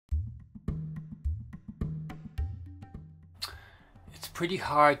It's pretty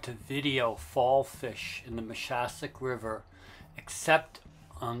hard to video fall fish in the Moshassuck River except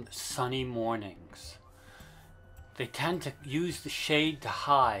on sunny mornings. They tend to use the shade to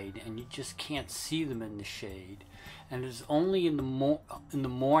hide, and you just can't see them in the shade. And it's only in the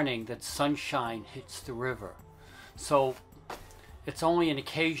morning that sunshine hits the river. So it's only an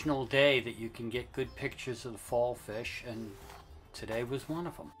occasional day that you can get good pictures of the fall fish, and today was one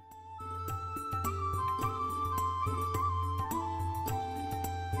of them.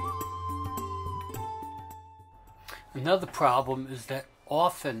 Another problem is that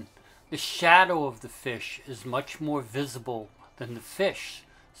often the shadow of the fish is much more visible than the fish,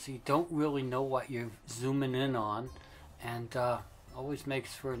 so you don't really know what you're zooming in on, and always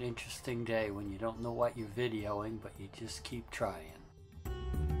makes for an interesting day when you don't know what you're videoing, but you just keep trying.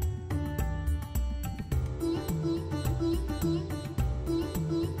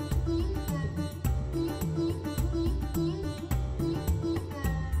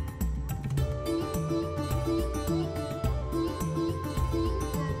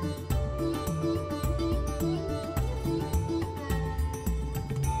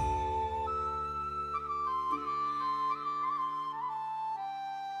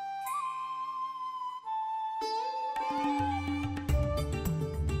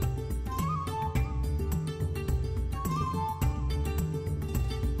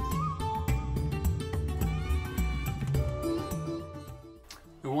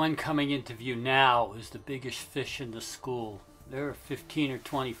 The one coming into view now is the biggest fish in the school. There are 15 or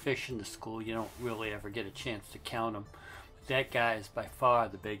 20 fish in the school. You don't really ever get a chance to count them. But that guy is by far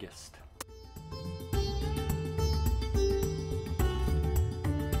the biggest.